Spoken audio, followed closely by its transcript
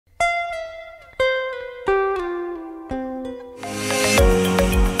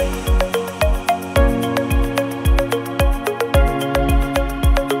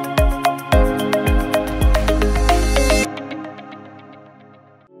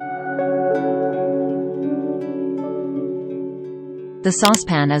The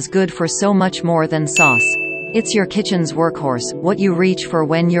saucepan is good for so much more than sauce. It's your kitchen's workhorse, what you reach for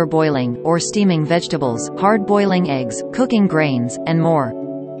when you're boiling or steaming vegetables, hard-boiling eggs, cooking grains, and more.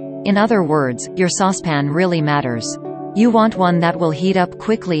 In other words, your saucepan really matters. You want one that will heat up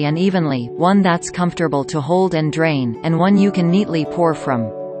quickly and evenly, one that's comfortable to hold and drain, and one you can neatly pour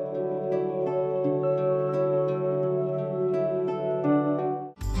from.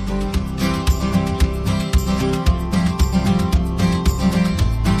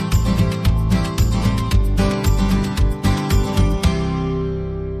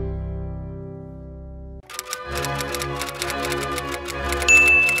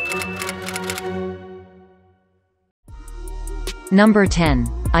 Number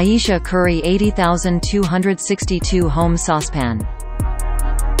 10. Ayesha Curry 80262 Home Saucepan.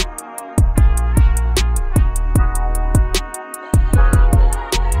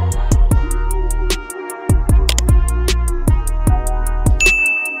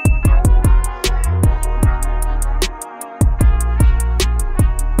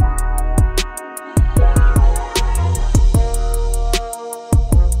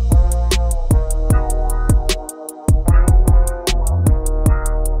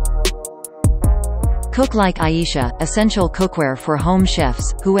 Cook like Ayesha, essential cookware for home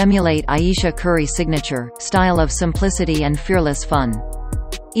chefs, who emulate Ayesha Curry's signature style of simplicity and fearless fun.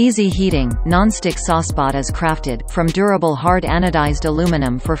 Easy heating, non-stick saucepot is crafted from durable hard anodized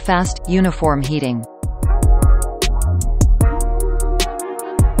aluminum for fast, uniform heating.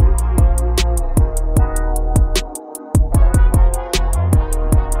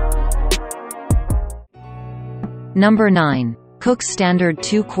 Number 9. Cook's Standard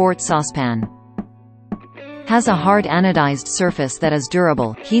 2-quart Saucepan. Has a hard anodized surface that is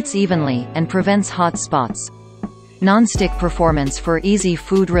durable, heats evenly, and prevents hot spots. Non-stick performance for easy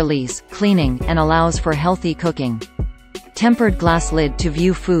food release, cleaning, and allows for healthy cooking. Tempered glass lid to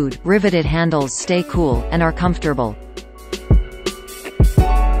view food, riveted handles stay cool, and are comfortable.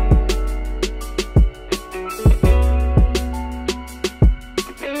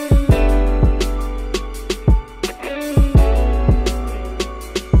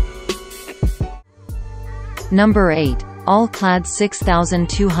 Number 8. All-Clad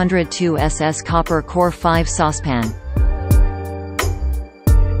 6202 SS Copper Core 5 Saucepan.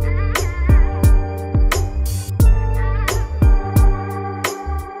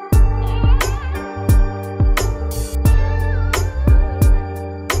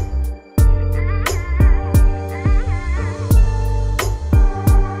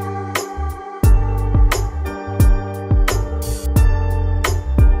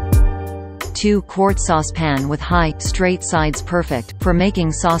 Two-quart saucepan with high, straight sides, perfect for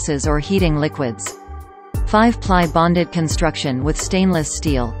making sauces or heating liquids. 5-ply bonded construction with stainless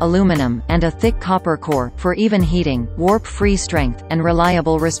steel, aluminum, and a thick copper core, for even heating, warp-free strength, and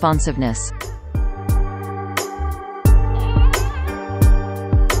reliable responsiveness.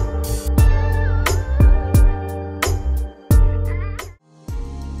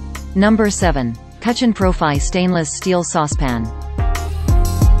 Number 7. Küchenprofi Stainless Steel Saucepan.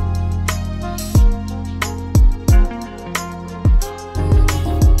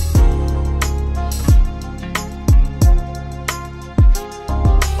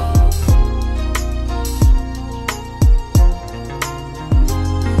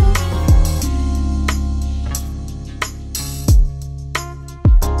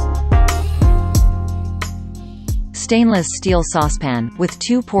 Stainless steel saucepan, with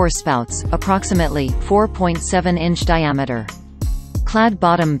 2 pour spouts, approximately 4.7-inch diameter. Clad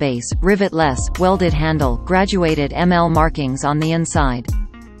bottom base, rivet-less, welded handle, graduated ML markings on the inside.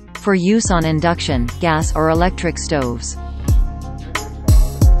 For use on induction, gas or electric stoves.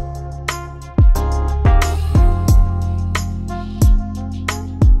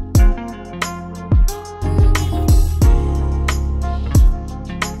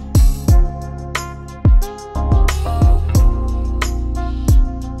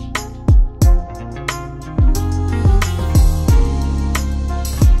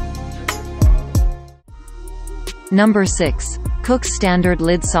 Number 6. Cook's Standard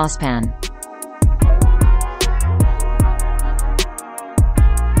Lid Saucepan.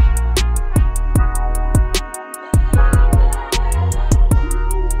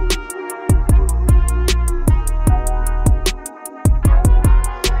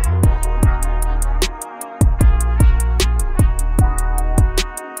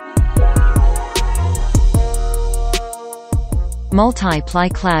 Multi-ply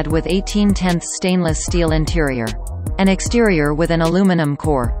clad with 18/10 stainless steel interior. An exterior with an aluminum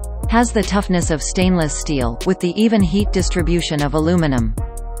core. Has the toughness of stainless steel, with the even heat distribution of aluminum.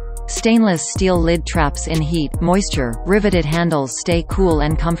 Stainless steel lid traps in heat, moisture, riveted handles stay cool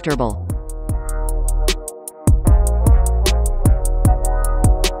and comfortable.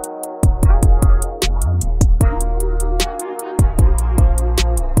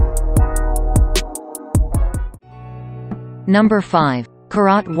 Number 5.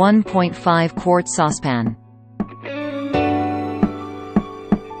 Carote 1.5 quart saucepan.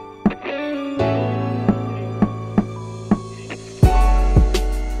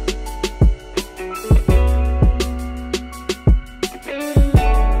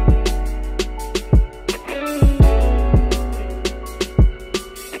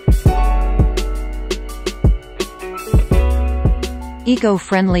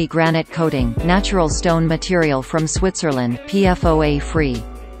 Eco-friendly granite coating, natural stone material from Switzerland, PFOA-free.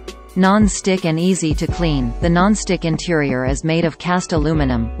 Non-stick and easy to clean. The non-stick interior is made of cast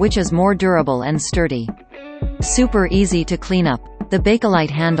aluminum, which is more durable and sturdy. Super easy to clean up. The Bakelite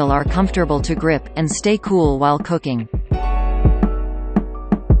handle are comfortable to grip, and stay cool while cooking.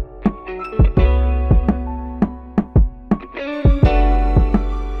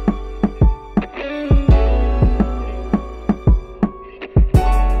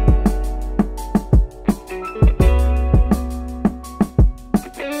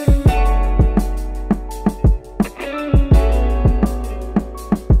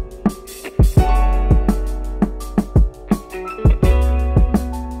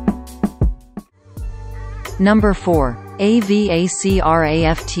 Number 4.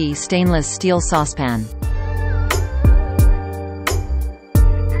 AVACRAFT stainless steel saucepan.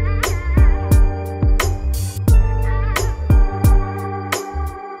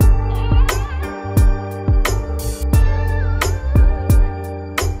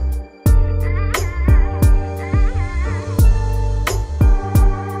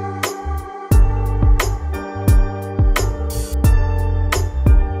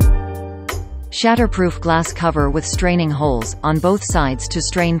 Shatterproof glass cover with straining holes, on both sides to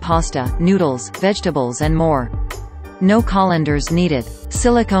strain pasta, noodles, vegetables and more. No colanders needed.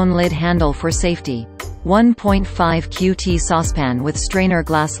 Silicone lid handle for safety. 1.5 QT saucepan with strainer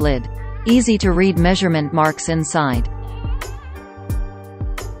glass lid. Easy to read measurement marks inside.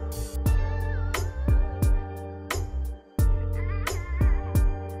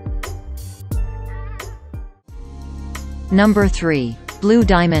 Number 3. Blue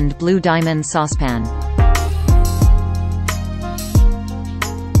Diamond saucepan.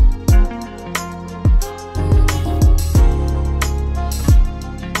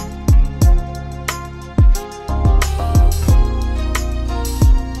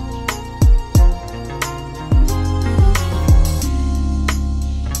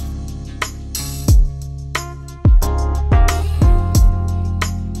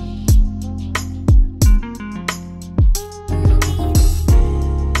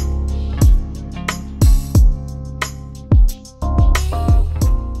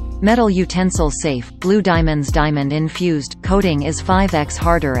 Metal utensil safe. Blue Diamond's diamond infused coating is 5x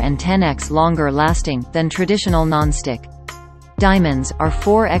harder and 10x longer lasting than traditional non-stick. Diamonds are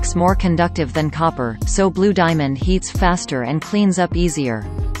 4x more conductive than copper, so Blue Diamond heats faster and cleans up easier.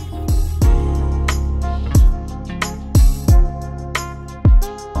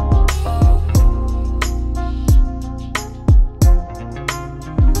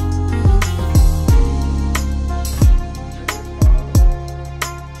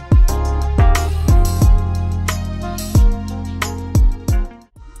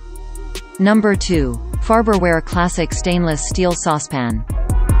 Number 2. Farberware Classic Stainless Steel Saucepan.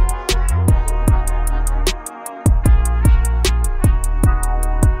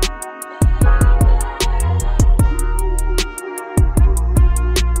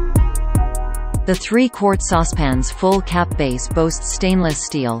 The 3-quart saucepan's full cap base boasts stainless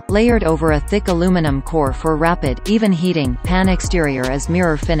steel, layered over a thick aluminum core for rapid, even heating. Pan exterior is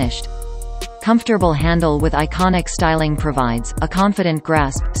mirror finished. Comfortable handle with iconic styling provides a confident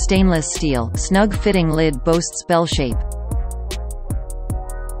grasp. Stainless steel, snug-fitting lid boasts bell shape.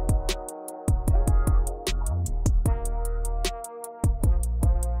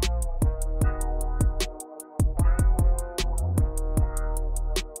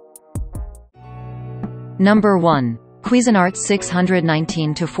 Number 1. Cuisinart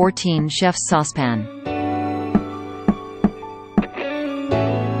 619-14 Chef's Saucepan.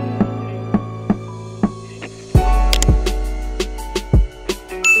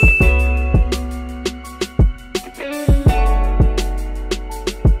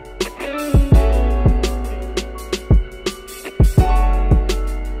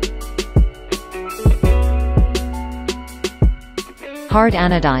 Hard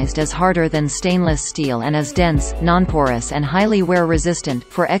anodized is harder than stainless steel and is dense, non-porous and highly wear-resistant,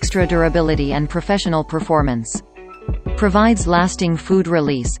 for extra durability and professional performance. Provides lasting food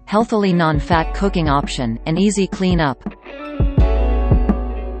release, healthily non-fat cooking option, and easy clean-up.